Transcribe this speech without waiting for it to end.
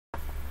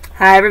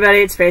Hi everybody,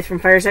 it's Faith from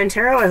Firesign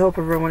Tarot. I hope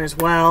everyone is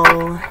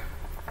well.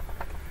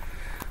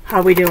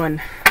 How we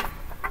doing?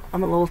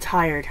 I'm a little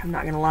tired, I'm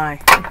not gonna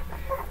lie.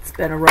 It's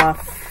been a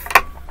rough,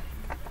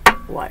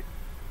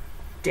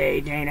 day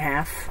and a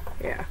half?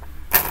 Yeah.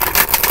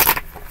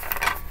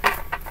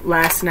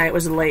 Last night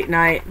was a late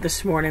night,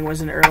 this morning was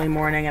an early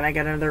morning, and I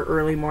got another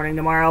early morning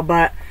tomorrow,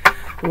 but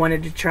I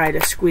wanted to try to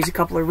squeeze a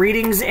couple of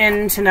readings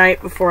in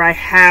tonight before I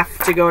have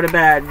to go to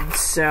bed,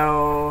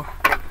 so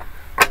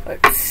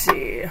let's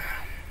see.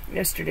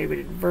 Yesterday we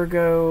did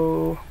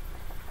Virgo,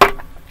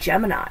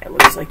 Gemini. It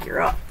looks like you're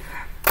up.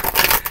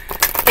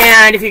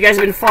 And if you guys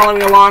have been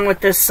following along with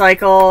this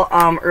cycle,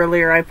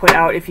 earlier I put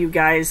out if you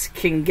guys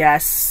can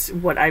guess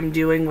what I'm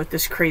doing with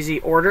this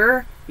crazy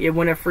order, you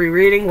win a free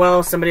reading.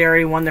 Well, somebody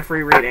already won the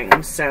free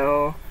reading,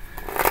 so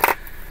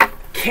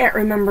can't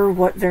remember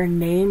what their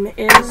name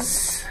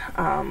is.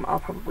 I'll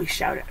probably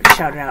shout it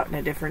out in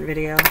a different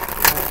video.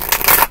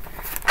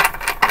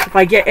 If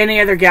I get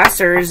any other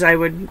guessers, I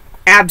would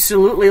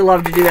absolutely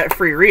love to do that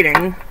free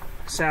reading.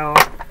 So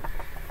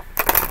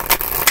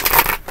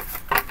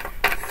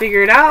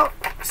figure it out,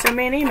 send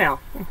me an email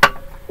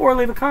or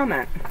leave a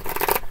comment.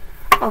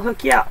 I'll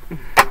hook you up.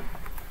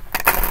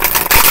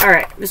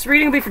 Alright, this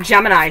reading will be for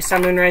Gemini,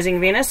 Sun, Moon,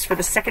 Rising, Venus for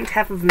the second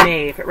half of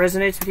May. If it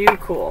resonates with you,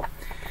 cool.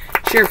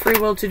 It's your free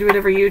will to do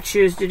whatever you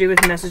choose to do with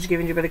the message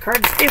given to you by the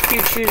cards. If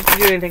you choose to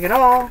do anything at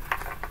all,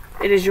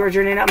 it is your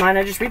journey, not mine.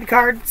 I just read the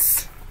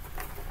cards.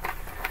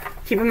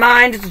 Keep in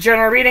mind, it's a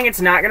general reading.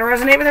 It's not going to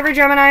resonate with every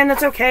Gemini, and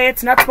that's okay.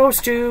 It's not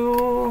supposed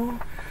to.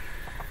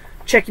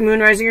 Check your Moon,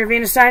 Rising, or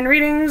Venus sign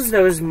readings.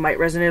 Those might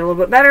resonate a little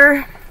bit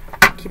better.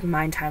 Keep in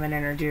mind, time and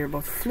energy are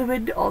both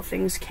fluid. All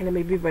things can and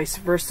may be vice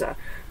versa.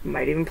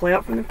 Might even play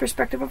out from the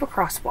perspective of a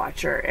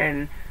cross-watcher.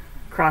 And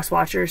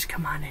cross-watchers,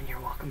 come on in. You're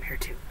welcome here,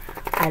 too.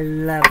 I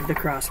love the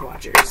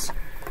cross-watchers.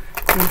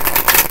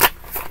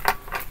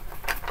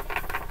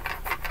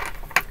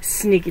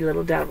 Sneaky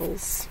little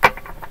devils.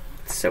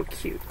 So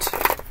cute.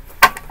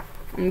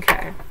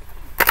 Okay.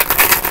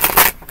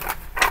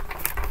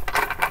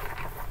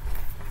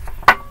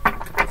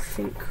 I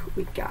think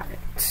we got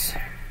it.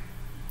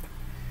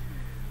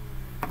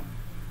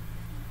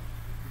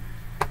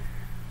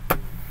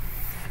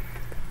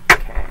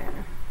 Okay.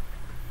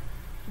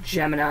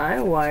 Gemini,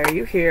 why are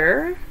you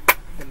here?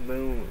 The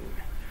moon.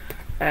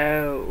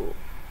 Oh.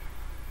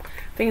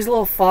 Things a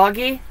little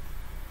foggy.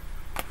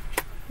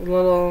 A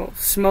little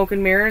smoke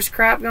and mirrors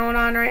crap going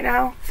on right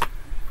now.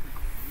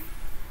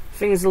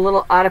 Things a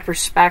little out of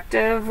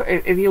perspective.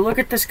 If you look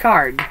at this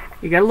card,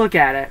 you gotta look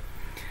at it.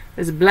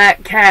 There's a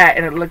black cat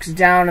and it looks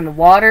down in the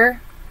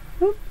water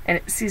and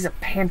it sees a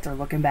panther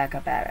looking back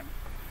up at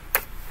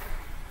it.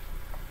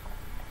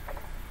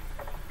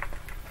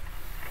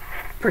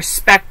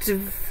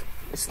 Perspective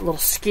is a little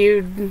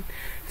skewed.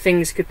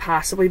 Things could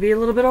possibly be a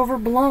little bit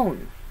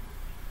overblown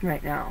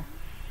right now.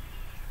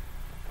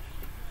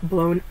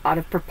 Blown out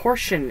of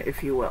proportion,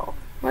 if you will.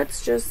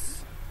 Let's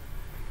just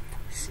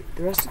see what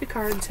the rest of the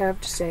cards have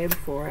to say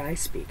before I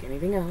speak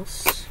anything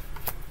else.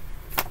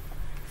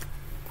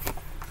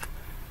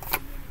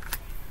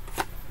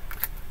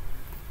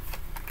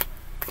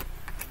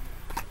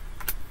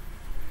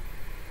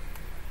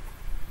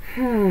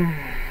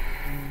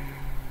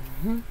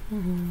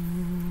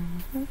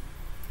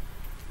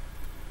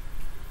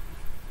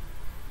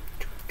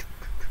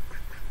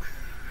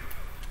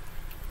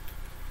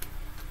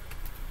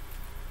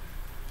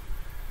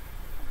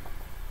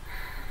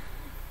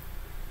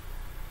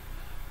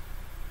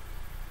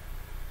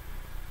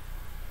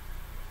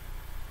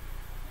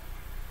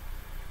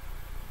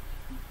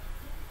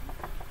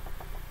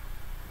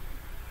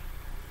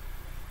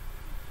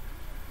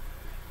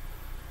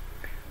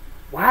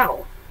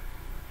 Wow.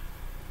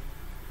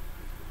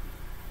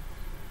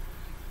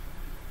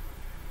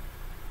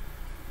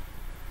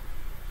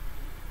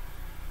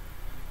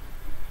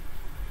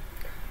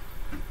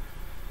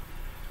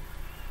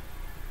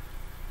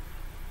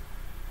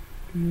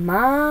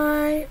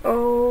 My,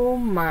 oh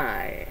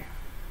my.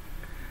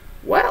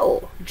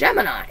 Well,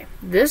 Gemini,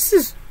 this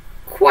is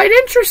quite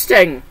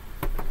interesting.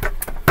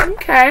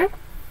 Okay.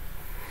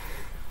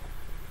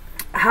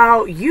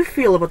 How you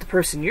feel about the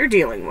person you're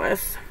dealing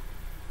with.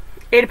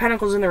 Eight of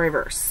Pentacles in the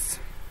reverse.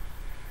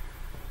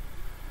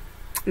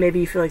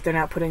 Maybe you feel like they're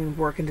not putting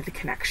work into the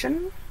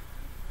connection.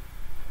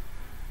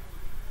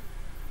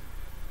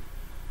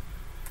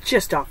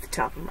 Just off the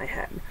top of my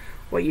head.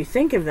 What you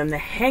think of them, the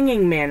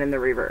Hanging Man in the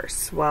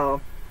reverse. Well,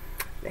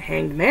 the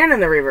Hanged Man in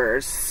the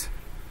reverse.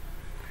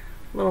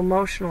 A little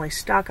emotionally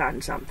stuck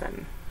on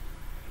something.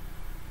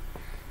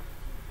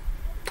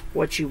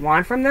 What you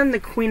want from them, the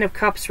Queen of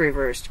Cups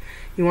reversed.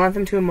 You want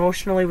them to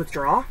emotionally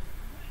withdraw?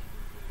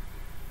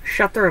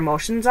 Shut their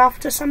emotions off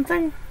to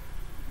something?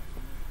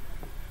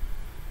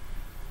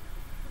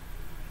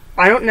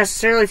 I don't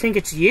necessarily think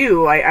it's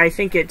you. I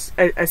think it's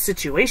a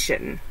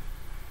situation.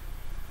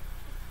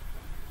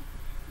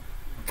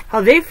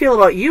 How they feel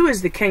about you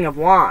is the King of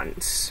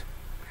Wands.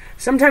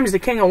 Sometimes the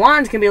King of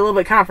Wands can be a little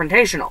bit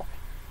confrontational.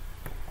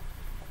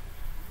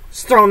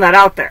 Just throwing that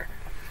out there.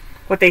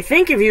 What they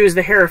think of you is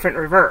the Hierophant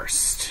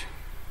reversed.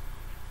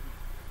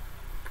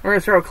 We're going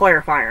to throw a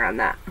clarifier on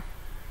that.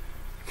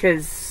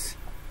 Because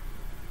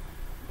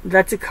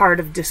that's a card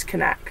of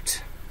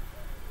disconnect.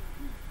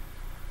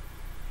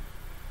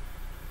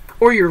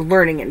 Or you're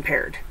learning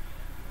impaired.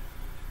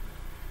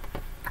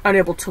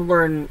 Unable to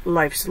learn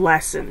life's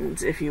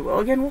lessons, if you will.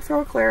 Again, we'll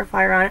throw a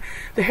clarifier on it.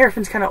 The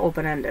Hierophant's kind of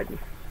open-ended.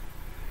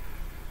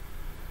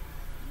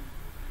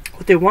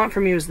 What they want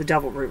from you is the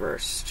Devil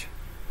reversed.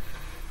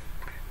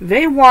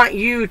 They want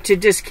you to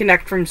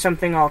disconnect from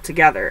something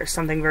altogether.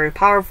 Something very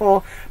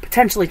powerful,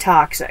 potentially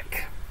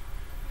toxic.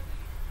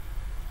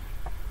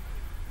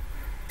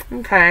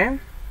 Okay.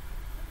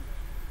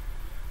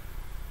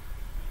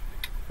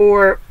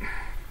 Or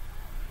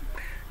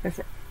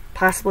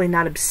possibly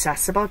not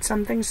obsess about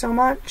something so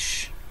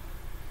much.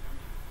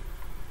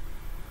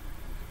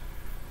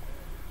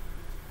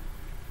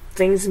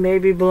 Things may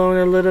be blown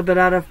a little bit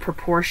out of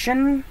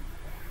proportion.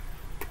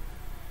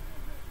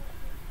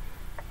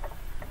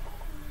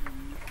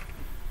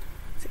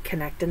 Is it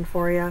connecting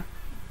for you?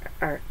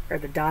 Are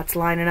the dots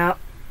lining up?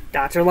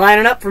 Dots are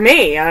lining up for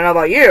me. I don't know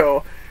about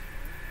you.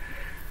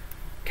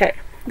 Okay.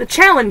 The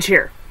challenge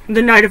here.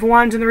 The Knight of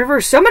Wands in the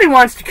reverse. Somebody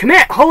wants to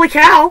commit. Holy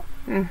cow.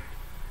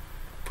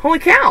 Holy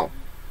cow.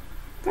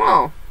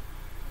 Well,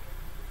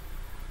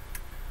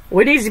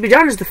 what needs to be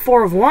done is the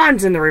Four of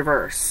Wands in the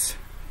reverse.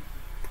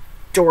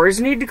 Doors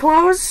need to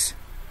close.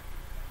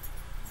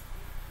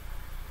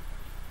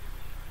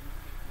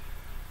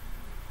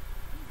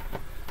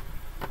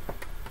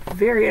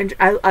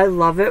 I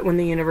love it when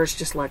the universe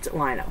just lets it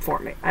line up for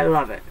me. I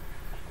love it.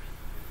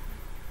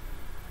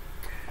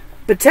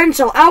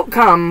 Potential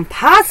outcome.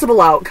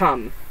 Possible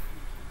outcome.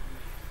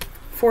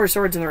 Four of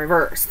Swords in the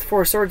reverse. The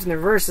Four of Swords in the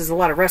reverse is a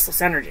lot of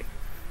restless energy.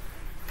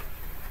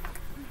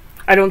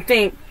 I don't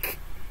think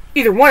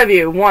either one of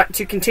you want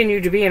to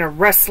continue to be in a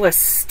restless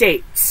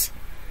state.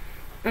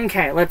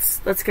 Okay, let's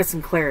get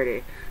some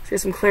clarity. Let's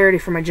get some clarity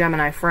for my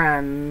Gemini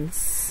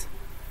friends.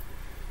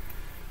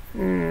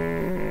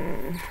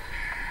 You.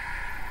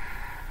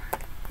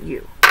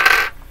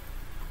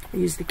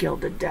 Use the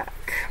Gilded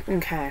deck.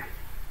 Okay.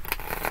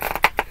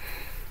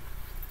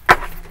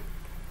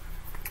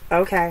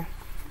 Okay.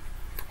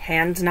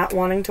 Hands not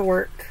wanting to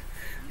work.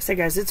 I say,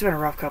 guys, it's been a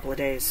rough couple of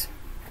days.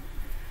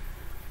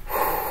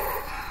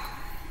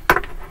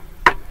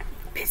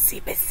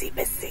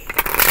 Busy.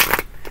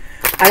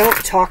 I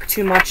don't talk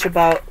too much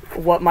about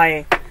what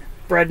my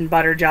bread and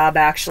butter job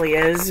actually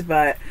is,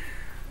 but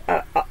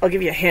I'll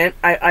give you a hint.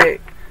 I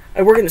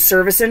work in the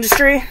service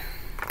industry,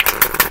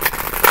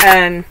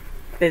 and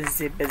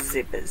busy.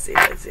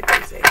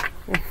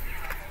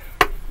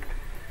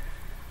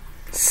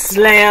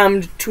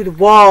 Slammed to the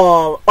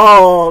wall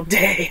all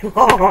day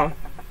long.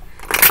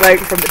 Right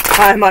from the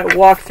time I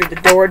walk through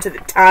the door to the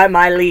time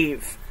I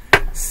leave.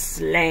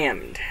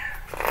 Slammed.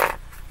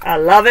 I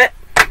love it.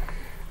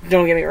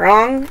 Don't get me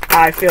wrong.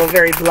 I feel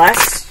very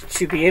blessed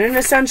to be in an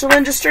essential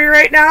industry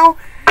right now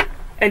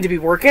and to be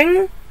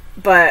working,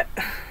 but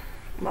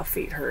my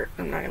feet hurt.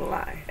 I'm not gonna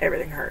lie.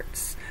 Everything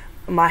hurts.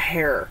 My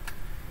hair.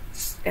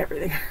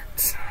 Everything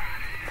hurts.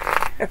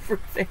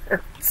 Everything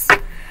hurts.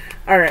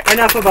 Alright,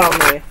 enough about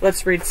me.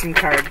 Let's read some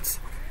cards.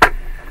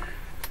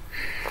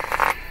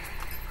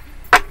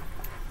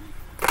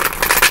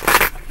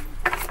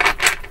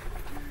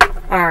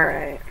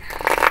 Alright.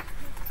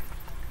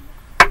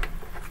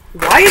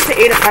 Why is the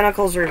Eight of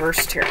Pentacles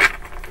reversed here?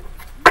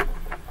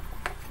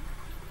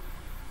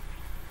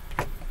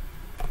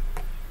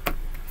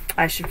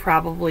 I should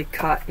probably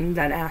cut and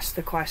then ask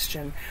the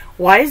question.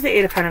 Why is the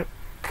Eight of Pentacles...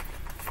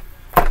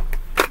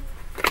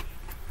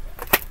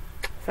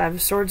 Five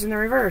of Swords in the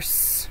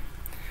reverse.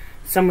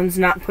 Someone's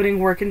not putting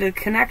work into the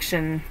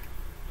connection.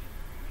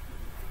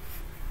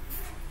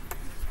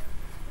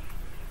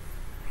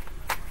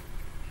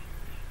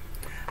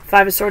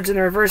 Five of Swords in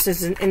the reverse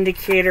is an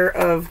indicator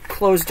of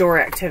closed door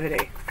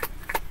activity.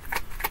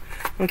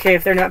 Okay,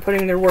 if they're not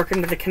putting their work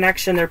into the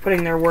connection, they're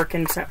putting their work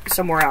in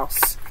somewhere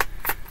else.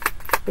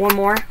 One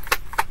more.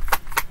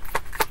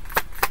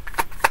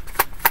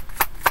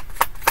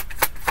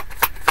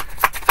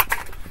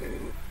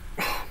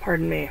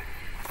 Pardon me.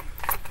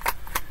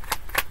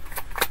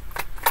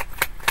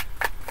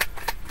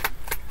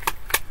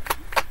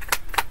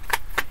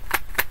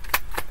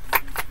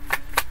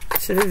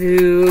 So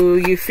do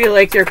you feel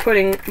like they're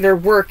putting their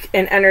work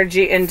and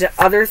energy into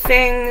other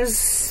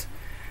things?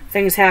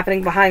 Things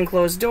happening behind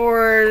closed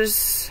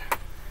doors?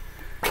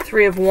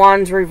 Three of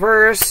Wands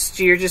reversed.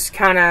 You're just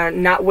kind of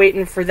not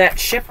waiting for that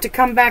ship to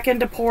come back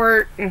into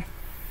port. Or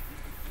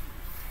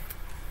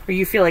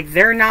you feel like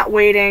they're not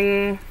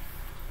waiting.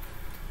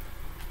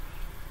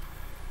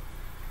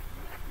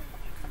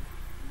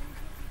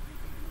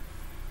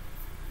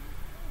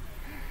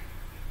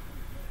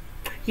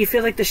 You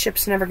feel like the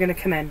ship's never going to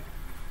come in.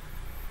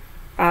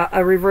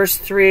 A reverse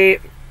three,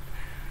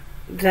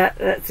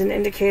 that's an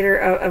indicator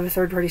of a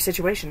third-party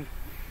situation.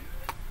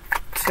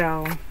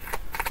 So,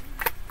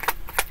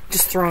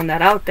 just throwing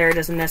that out there. It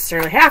doesn't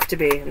necessarily have to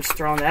be. I'm just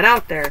throwing that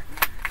out there.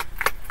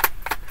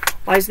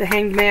 Why is the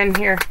Hanged Man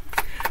here?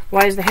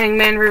 Why is the Hanged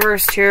Man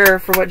reversed here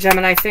for what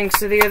Gemini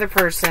thinks of the other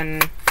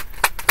person?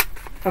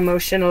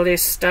 Emotionally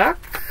stuck.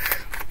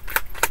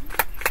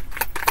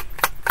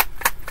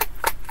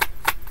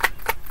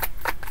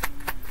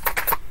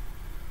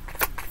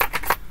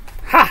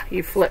 Ha!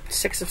 You flipped.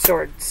 Six of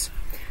Swords.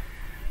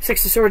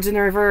 Six of Swords in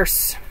the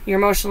reverse. You're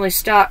emotionally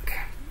stuck.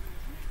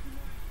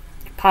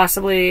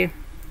 Possibly.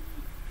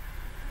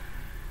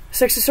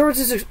 Six of Swords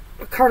is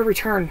a card of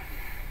return.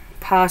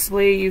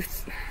 Possibly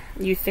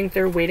you think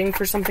they're waiting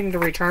for something to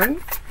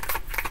return?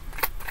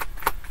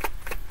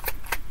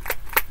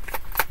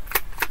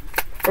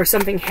 Or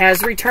something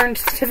has returned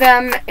to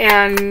them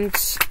and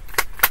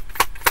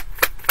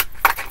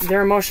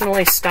they're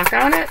emotionally stuck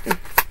on it?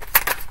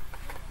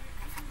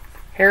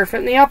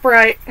 Hierophant in the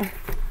upright.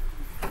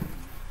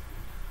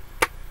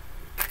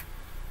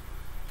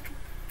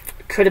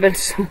 Could have been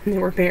someone they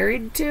were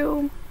married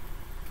to.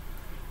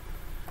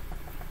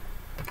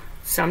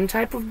 Some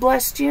type of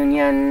blessed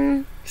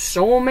union.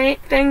 Soulmate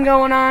thing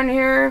going on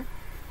here.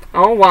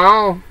 Oh,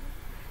 wow.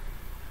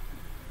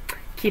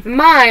 Keep in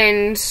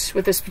mind,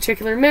 with this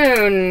particular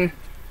moon,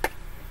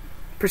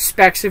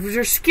 perspectives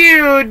are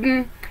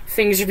skewed.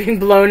 Things are being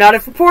blown out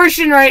of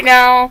proportion right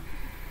now.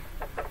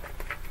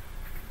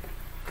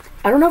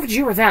 I don't know if it's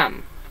you or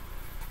them.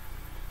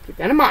 Keep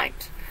that in mind.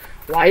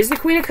 Why is the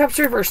Queen of Cups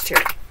reversed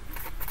here?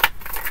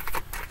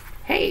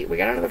 Hey, we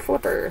got another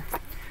flipper.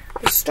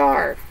 The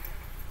Star.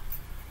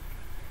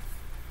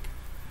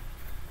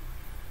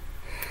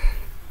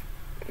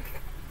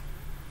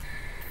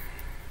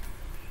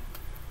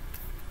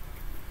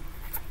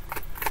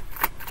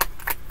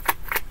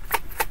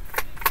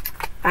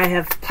 I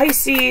have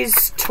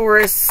Pisces,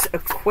 Taurus,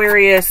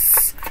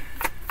 Aquarius,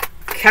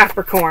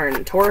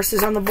 Capricorn. Taurus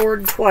is on the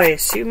board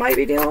twice. You might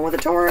be dealing with a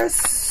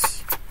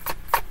Taurus.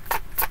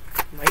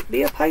 Might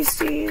be a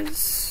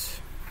Pisces.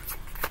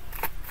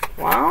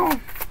 Wow.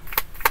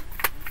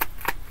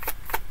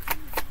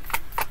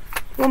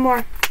 One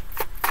more.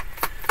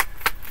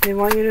 They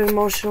want you to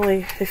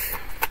emotionally...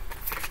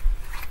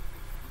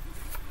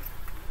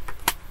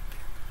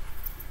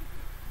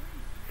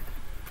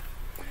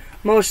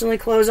 emotionally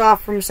close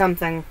off from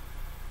something.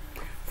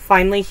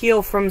 Finally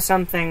heal from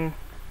something.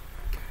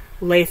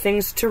 Lay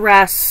things to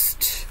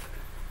rest.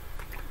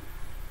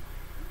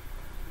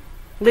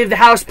 Leave the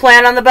house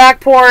plant on the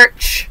back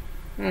porch.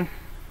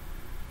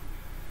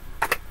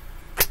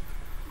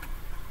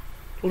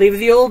 Leave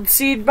the old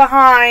seed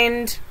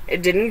behind.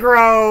 It didn't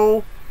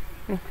grow.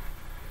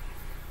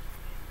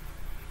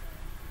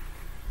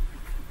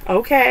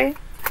 Okay.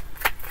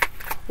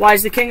 Why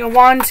is the King of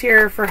Wands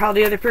here for how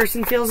the other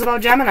person feels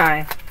about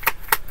Gemini?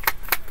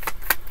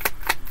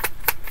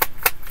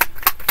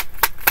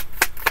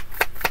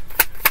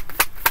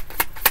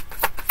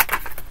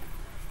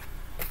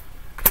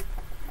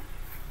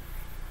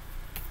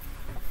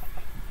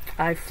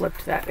 I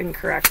flipped that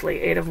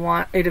incorrectly. Eight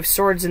of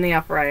Swords in the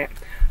upright.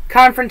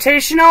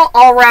 Confrontational,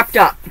 all wrapped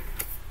up.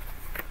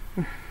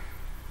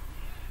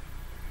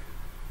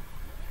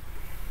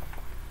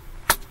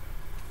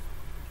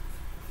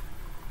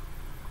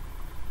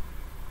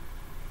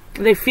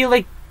 They feel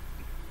like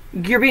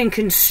you're being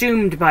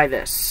consumed by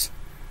this.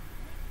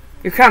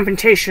 You're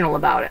confrontational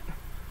about it.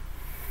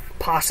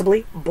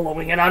 Possibly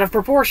blowing it out of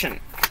proportion.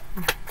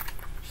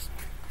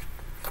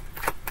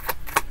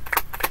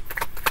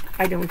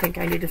 I don't think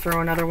I need to throw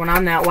another one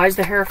on that. Why is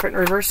the Hierophant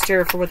reversed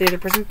here for what the other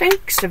person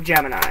thinks of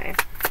Gemini?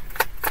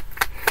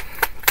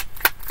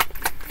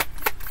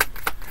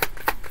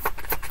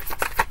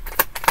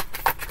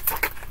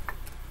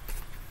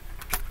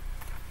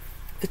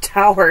 The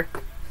Tower.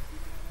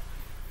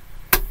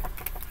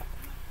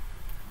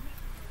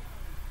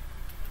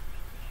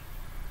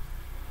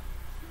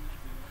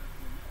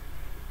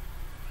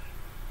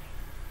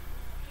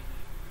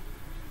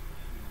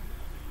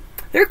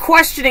 They're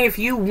questioning if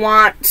you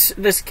want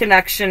this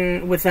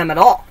connection with them at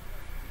all.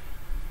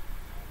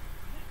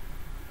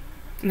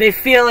 They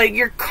feel like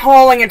you're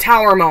calling a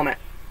Tower moment.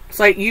 It's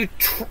like you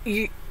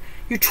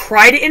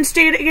try to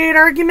instigate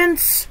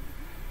arguments.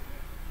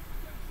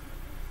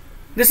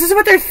 This is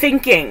what they're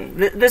thinking.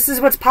 This is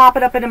what's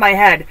popping up into my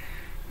head.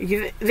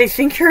 They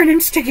think you're an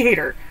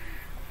instigator.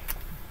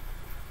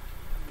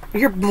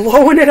 You're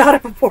blowing it out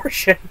of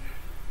proportion.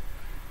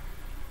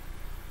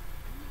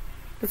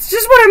 That's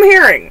just what I'm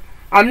hearing.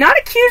 I'm not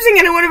accusing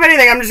anyone of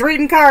anything. I'm just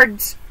reading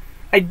cards.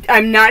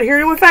 I'm not here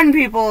to offend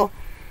people.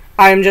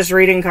 I'm just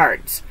reading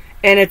cards.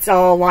 And it's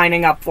all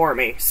lining up for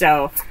me.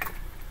 So,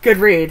 good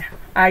read.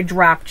 I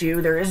dropped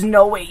you. There is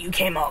no way you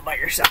came out by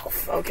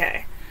yourself.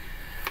 Okay.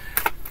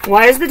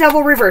 Why is the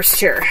Devil reversed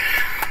here?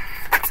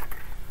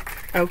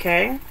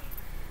 Okay.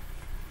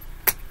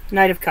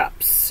 Knight of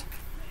Cups.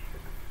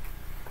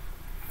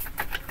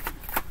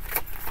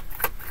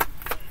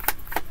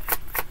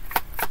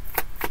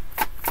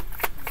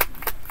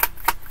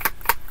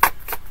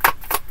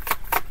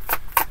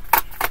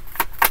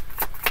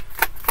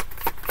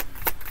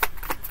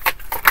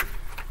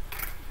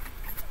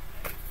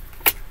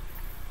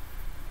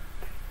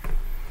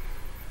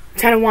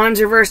 Ten of Wands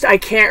reversed. I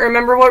can't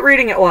remember what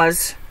reading it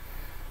was.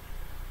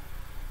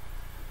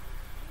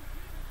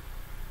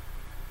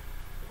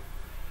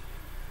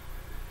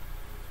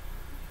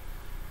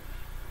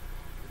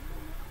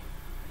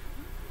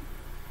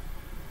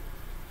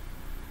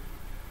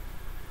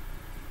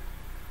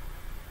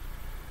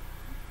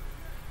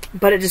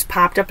 but it just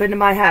popped up into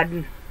my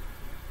head.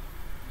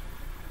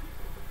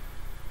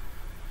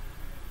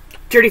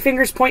 Dirty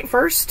fingers point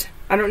first.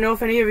 I don't know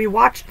if any of you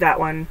watched that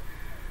one.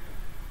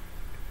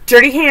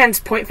 Dirty hands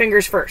point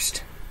fingers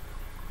first.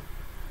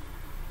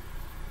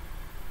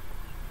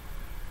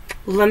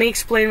 Let me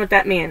explain what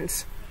that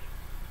means.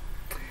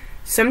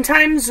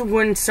 Sometimes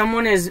when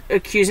someone is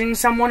accusing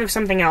someone of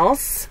something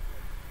else,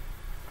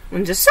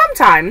 and just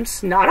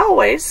sometimes, not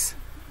always,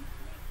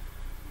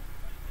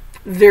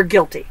 they're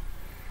guilty.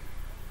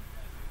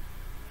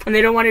 And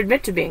they don't want to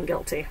admit to being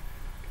guilty.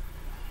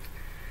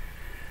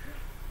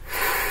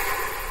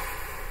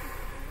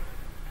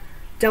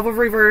 Devil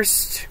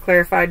reversed,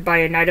 clarified by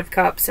a Knight of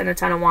Cups and a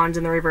Ten of Wands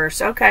in the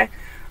reverse. Okay.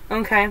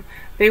 Okay.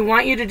 They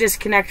want you to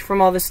disconnect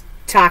from all this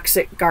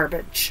toxic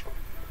garbage.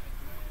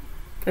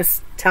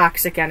 This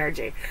toxic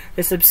energy.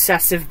 This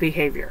obsessive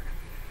behavior.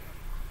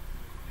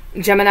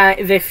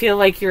 Gemini, they feel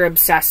like you're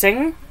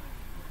obsessing.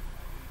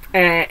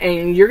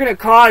 And you're going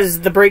to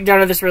cause the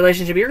breakdown of this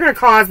relationship. You're going to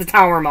cause the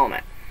Tower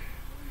moment.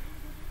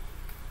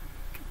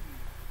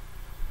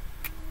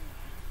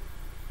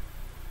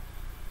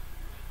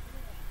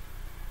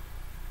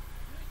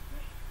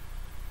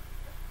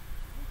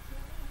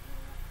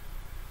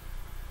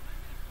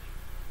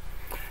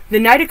 The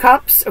Knight of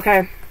Cups,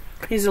 okay,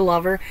 he's a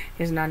lover.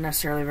 He's not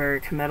necessarily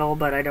very committal,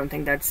 but I don't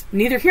think that's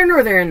neither here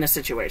nor there in this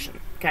situation.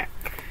 Okay.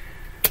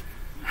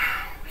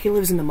 He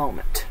lives in the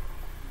moment.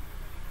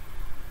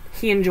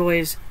 He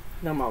enjoys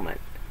the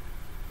moment.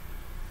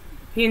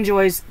 He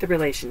enjoys the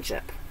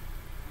relationship.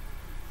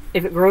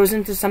 If it grows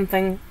into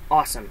something,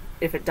 awesome.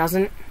 If it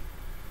doesn't,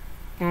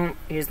 well,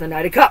 he's the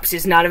Knight of Cups.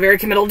 He's not a very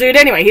committal dude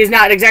anyway. He's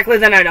not exactly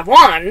the Knight of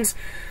Wands,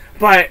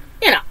 but,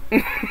 you know.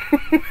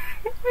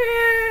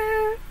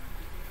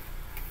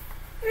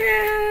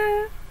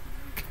 Yeah.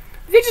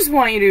 They just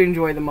want you to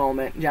enjoy the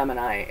moment,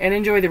 Gemini, and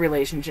enjoy the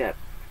relationship.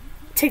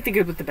 Take the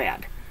good with the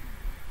bad.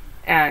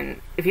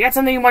 And if you got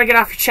something you want to get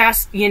off your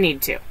chest, you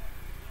need to.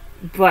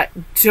 But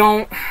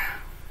don't...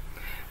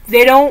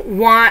 They don't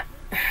want...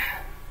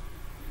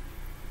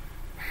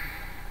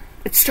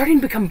 It's starting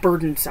to become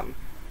burdensome.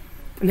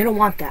 And they don't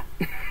want that.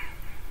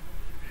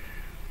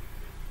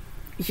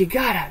 You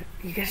gotta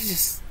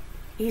just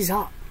ease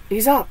up.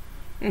 Ease up.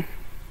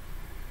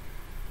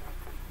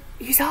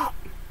 Ease up.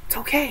 It's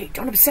okay.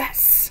 Don't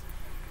obsess.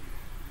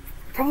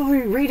 Probably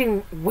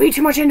reading way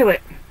too much into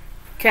it.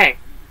 Okay.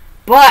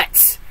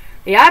 But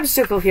the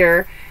obstacle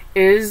here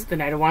is the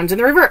Knight of Wands in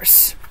the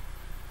reverse.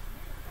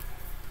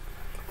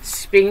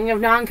 Speaking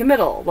of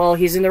non-committal, well,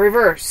 he's in the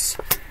reverse.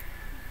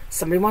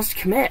 Somebody wants to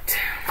commit.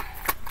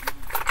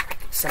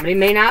 Somebody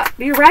may not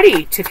be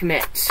ready to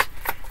commit.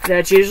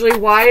 That's usually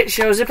why it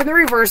shows up in the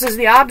reverse as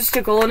the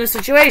obstacle in a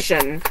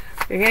situation.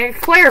 Can you get a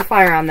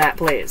clarifier on that,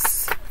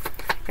 please?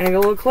 Can I get a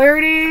little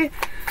clarity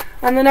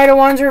on the Knight of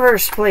Wands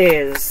reverse,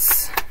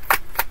 please?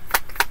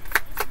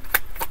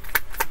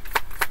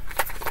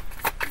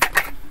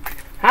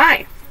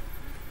 Hi.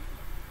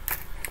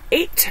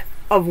 8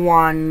 of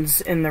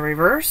Wands in the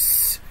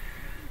reverse.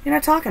 You're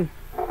not talking.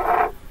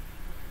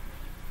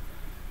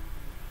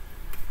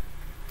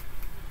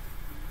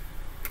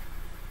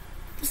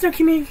 There's no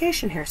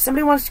communication here.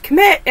 Somebody wants to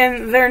commit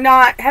and they're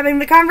not having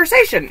the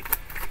conversation.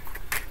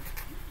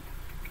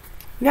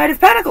 Knight of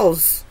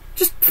Pentacles.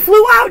 Just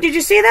flew out. Did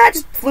you see that?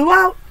 Just flew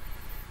out.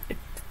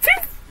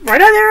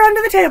 Right on there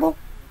under the table.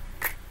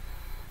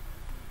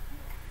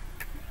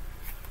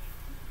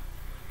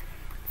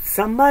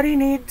 Somebody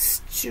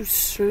needs to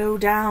slow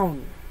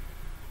down.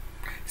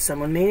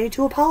 Someone may need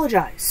to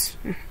apologize.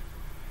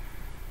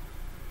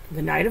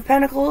 The Knight of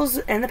Pentacles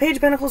and the Page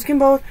of Pentacles can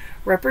both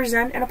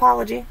represent an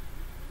apology.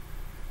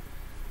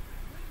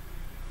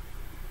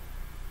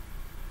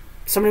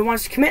 Somebody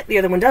wants to commit, the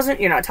other one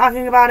doesn't. You're not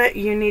talking about it.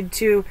 You need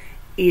to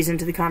ease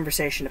into the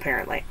conversation,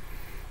 apparently.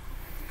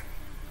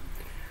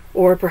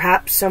 Or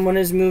perhaps someone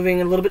is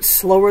moving a little bit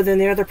slower than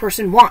the other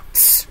person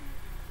wants.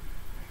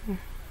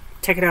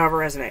 Take it however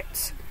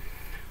resonates.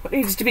 What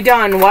needs to be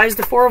done? Why is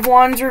the Four of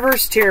Wands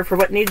reversed here for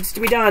what needs to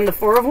be done? The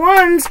Four of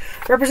Wands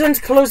represents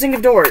closing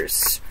of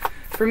doors.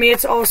 For me,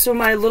 it's also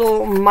my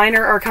little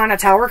Minor Arcana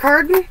Tower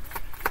card.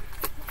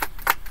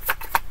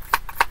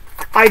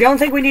 I don't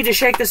think we need to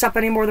shake this up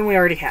any more than we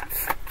already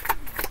have.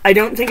 I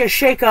don't think a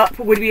shake-up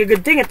would be a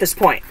good thing at this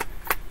point.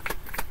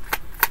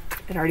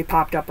 It already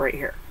popped up right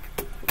here.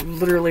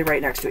 Literally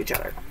right next to each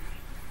other.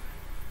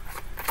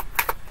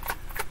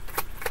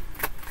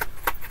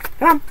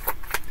 Come on.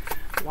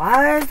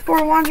 Why is the Four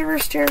of Wands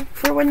reversed here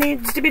for what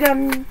needs to be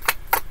done?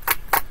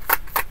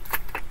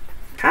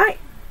 Hi.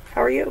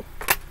 How are you?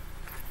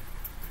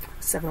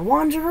 Seven of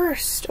Wands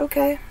reversed.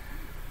 Okay.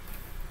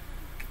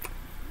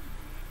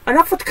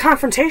 Enough with the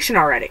confrontation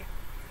already.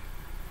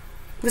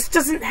 This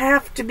doesn't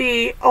have to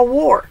be a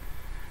war.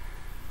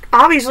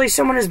 Obviously,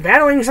 someone is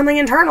battling something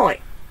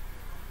internally.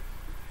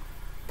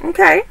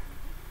 Okay.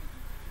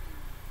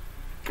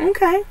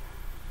 Okay.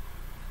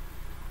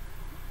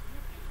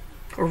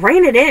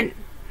 Rein it in.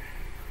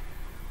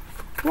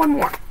 One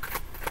more.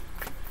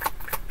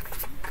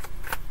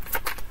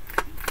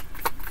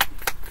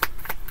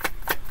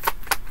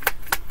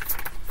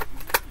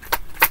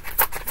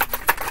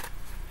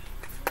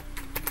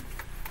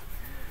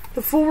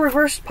 The Fool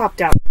reverse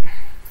popped out.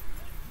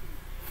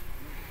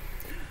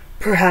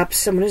 Perhaps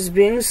someone is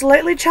being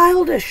slightly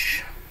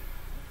childish.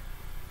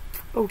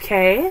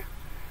 Okay.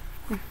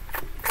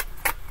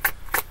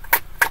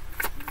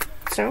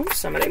 So,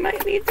 somebody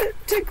might need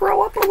to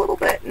grow up a little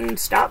bit and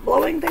stop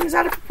blowing things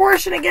out of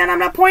proportion again. I'm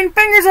not pointing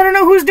fingers. I don't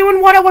know who's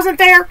doing what. I wasn't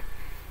there.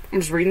 I'm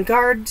just reading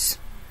cards.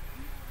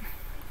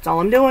 That's all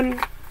I'm doing.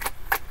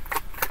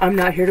 I'm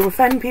not here to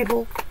offend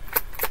people.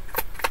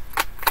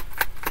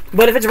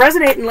 But if it's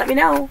resonating, let me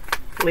know.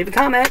 Leave a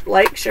comment,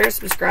 like, share,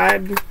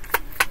 subscribe. Hit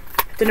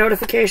the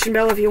notification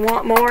bell if you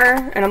want more.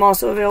 And I'm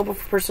also available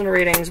for personal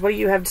readings. What do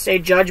you have to say?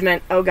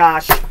 Judgment. Oh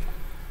gosh.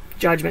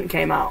 Judgment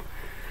came out.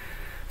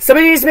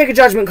 Somebody needs to make a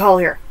judgment call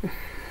here.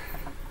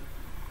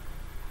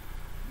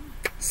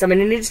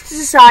 Somebody needs to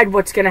decide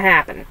what's going to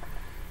happen.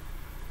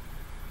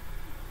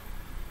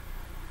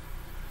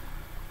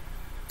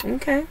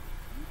 Okay.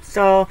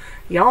 So,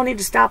 y'all need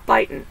to stop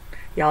fighting.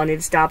 Y'all need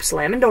to stop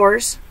slamming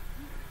doors.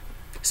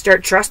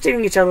 Start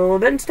trusting each other a little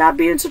bit and stop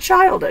being so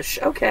childish.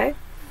 Okay.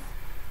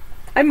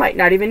 I might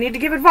not even need to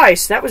give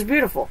advice. That was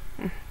beautiful.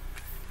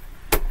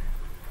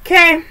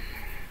 Okay.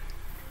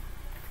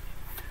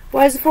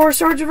 Why is the Four of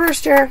Swords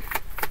reversed here?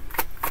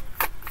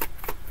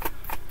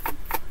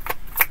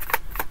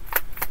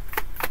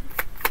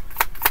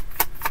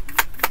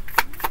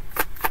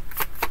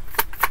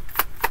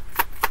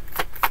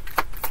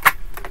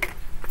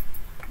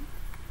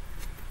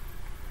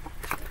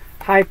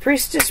 High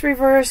Priestess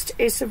reversed,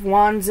 Ace of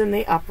Wands in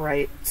the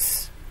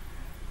uprights.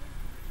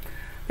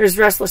 There's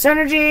restless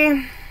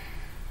energy.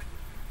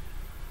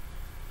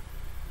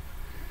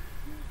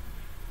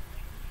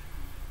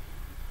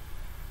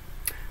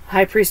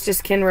 High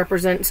Priestess can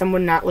represent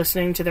someone not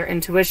listening to their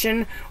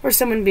intuition or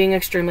someone being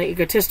extremely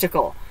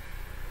egotistical.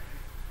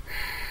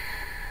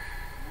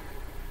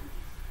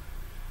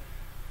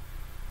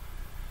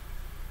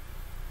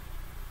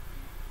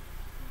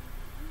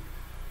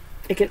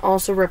 It can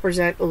also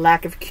represent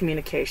lack of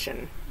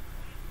communication.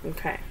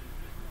 Okay.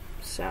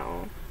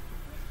 So,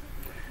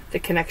 the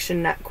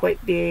connection not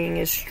quite being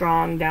as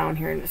strong down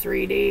here in the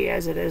 3D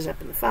as it is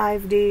up in the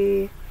 5D.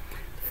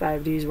 The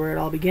 5D is where it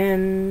all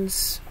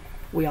begins.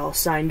 We all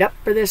signed up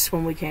for this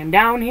when we came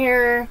down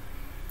here.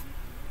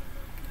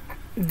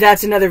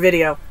 That's another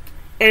video.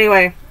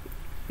 Anyway,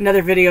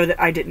 another video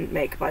that I didn't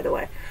make, by the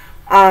way.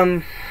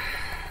 Let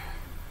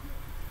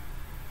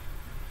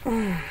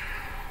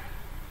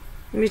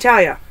me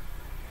tell you.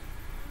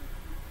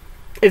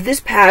 If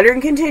this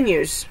pattern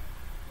continues,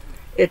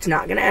 it's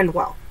not going to end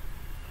well.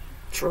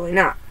 It's really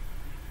not.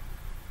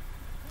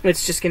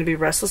 It's just going to be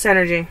restless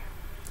energy,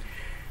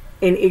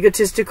 an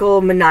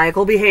egotistical,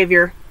 maniacal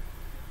behavior,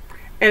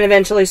 and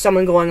eventually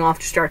someone going off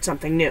to start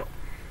something new.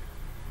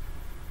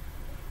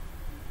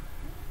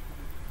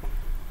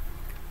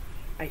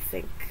 I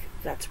think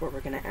that's where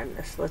we're going to end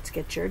this. Let's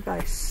get your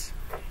advice.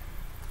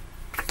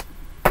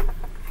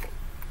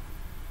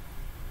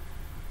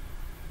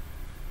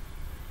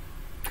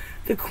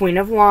 The Queen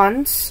of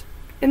Wands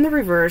in the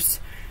reverse,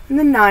 and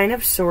the Nine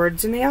of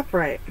Swords in the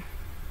upright.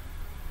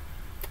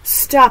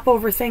 Stop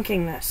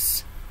overthinking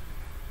this.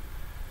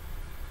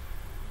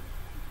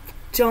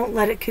 Don't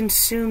let it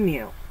consume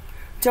you.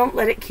 Don't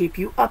let it keep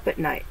you up at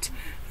night.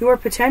 You are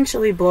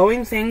potentially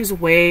blowing things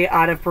way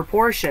out of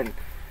proportion.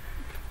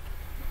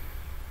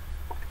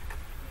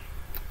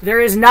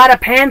 There is not a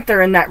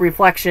panther in that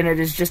reflection. It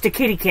is just a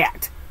kitty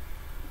cat.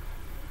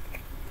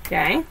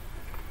 Okay?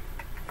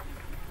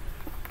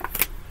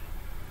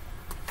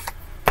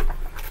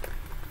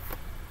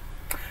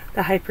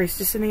 The High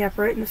Priestess in the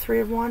upright and the Three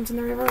of Wands in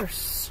the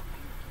reverse.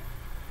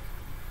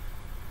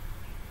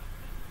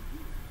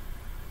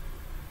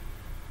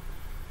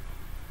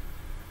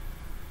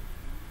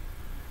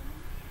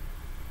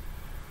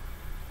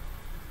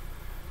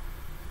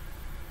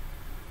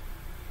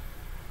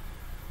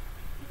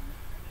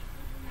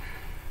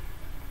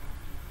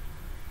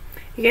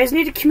 You guys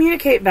need to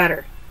communicate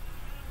better.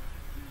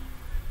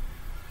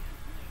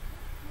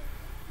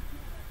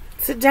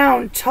 Sit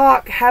down,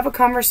 talk, have a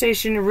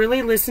conversation,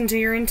 really listen to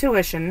your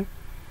intuition.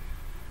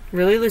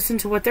 Really listen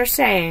to what they're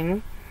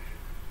saying.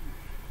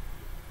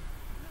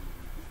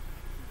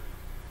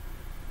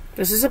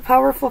 This is a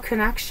powerful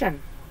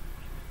connection.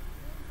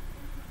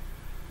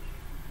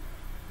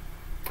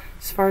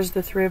 As far as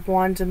the Three of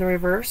Wands in the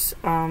reverse,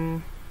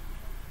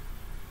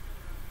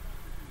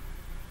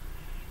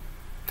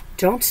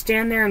 don't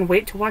stand there and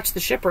wait to watch the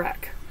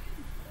shipwreck.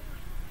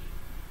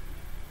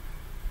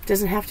 It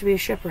doesn't have to be a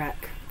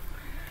shipwreck.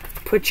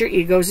 Put your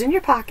egos in your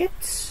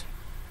pockets.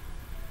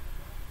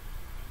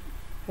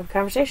 Have a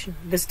conversation.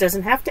 This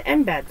doesn't have to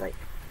end badly.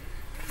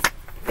 I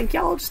think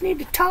y'all just need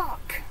to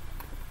talk.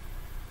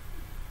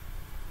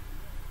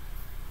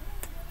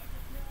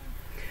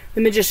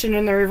 The Magician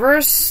in the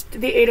reverse,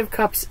 the Eight of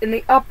Cups in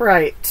the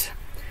upright.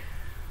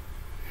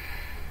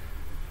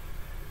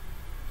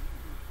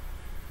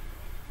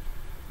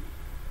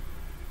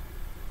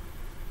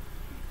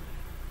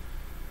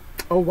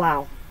 Oh,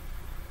 wow.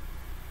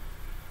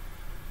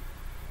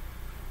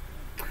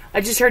 I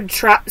just heard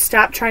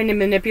stop trying to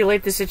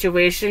manipulate the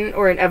situation,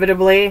 or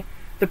inevitably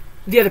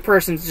the other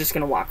person's just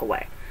going to walk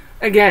away.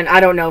 Again, I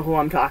don't know who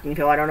I'm talking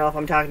to. I don't know if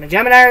I'm talking to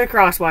Gemini or the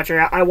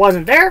Crosswatcher. I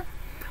wasn't there.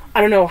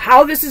 I don't know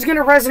how this is going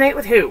to resonate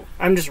with who.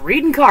 I'm just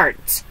reading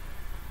cards.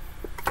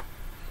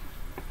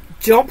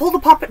 Don't pull the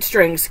puppet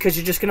strings, because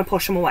you're just going to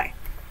push them away.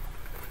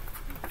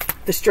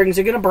 The strings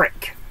are going to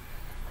break.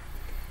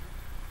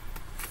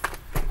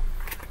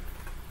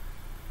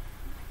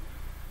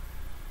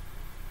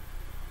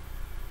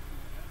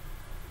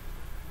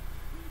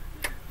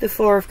 The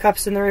Four of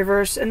Cups in the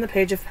reverse, and the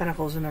Page of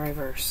Pentacles in the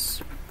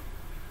reverse.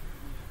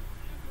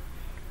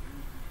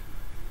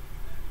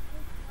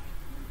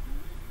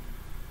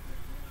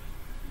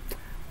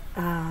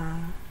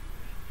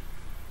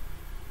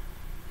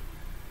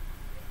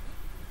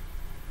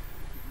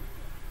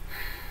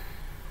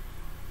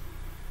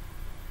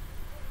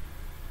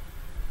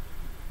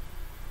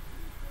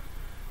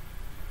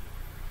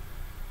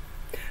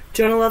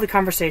 Don't allow the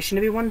conversation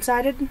to be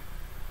one-sided.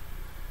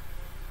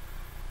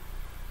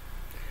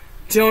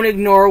 Don't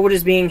ignore what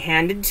is being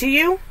handed to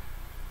you,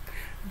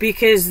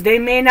 because they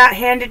may not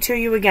hand it to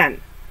you again.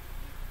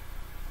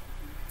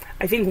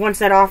 I think once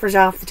that offer's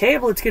off the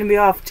table, it's going to be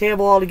off the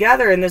table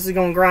altogether, and this is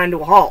going to grind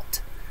to a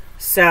halt.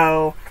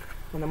 So,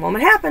 when the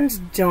moment happens,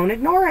 don't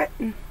ignore it.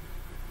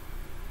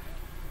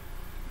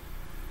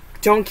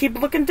 Don't keep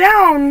looking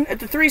down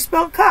at the 3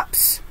 spilled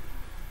cups.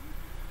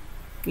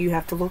 You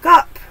have to look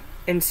up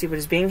and see what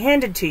is being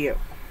handed to you.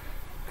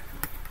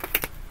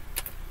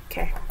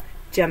 Okay.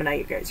 Gemini,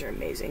 you guys are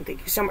amazing.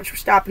 Thank you so much for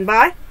stopping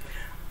by.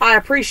 I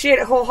appreciate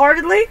it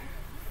wholeheartedly.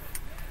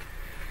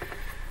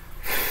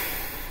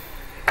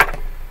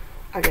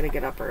 I gotta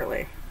get up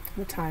early.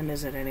 What time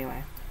is it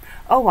anyway?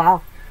 Oh,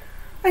 wow.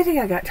 I think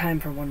I got time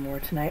for one more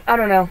tonight. I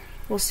don't know.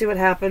 We'll see what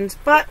happens.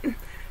 But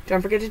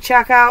don't forget to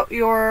check out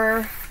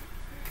your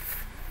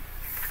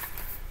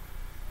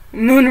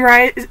Moon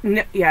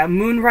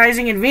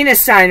Rising and Venus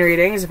sign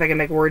readings, if I can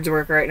make words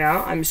work right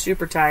now. I'm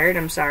super tired.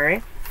 I'm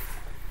sorry.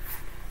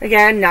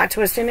 Again, not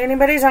twisting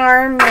anybody's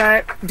arm,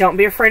 but don't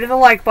be afraid of the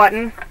like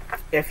button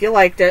if you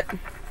liked it.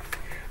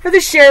 Or the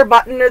share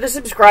button, or the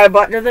subscribe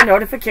button, or the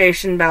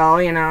notification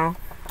bell, you know.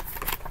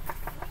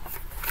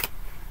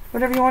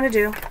 Whatever you want to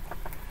do.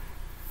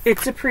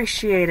 It's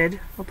appreciated.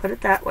 I'll put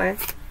it that way.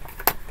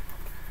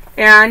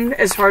 And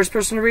as far as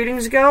personal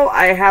readings go,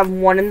 I have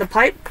one in the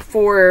pipe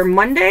for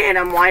Monday, and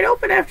I'm wide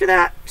open after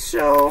that.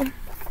 So,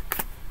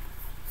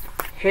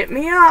 hit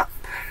me up.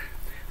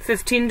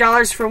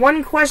 $15 for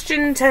one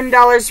question,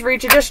 $10 for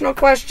each additional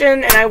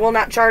question, and I will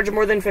not charge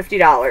more than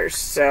 $50.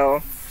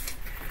 So,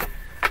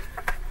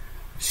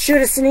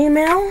 shoot us an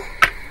email.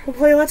 We'll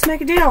play Let's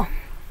Make a Deal.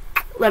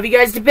 Love you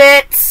guys to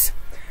bits.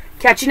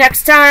 Catch you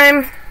next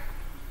time.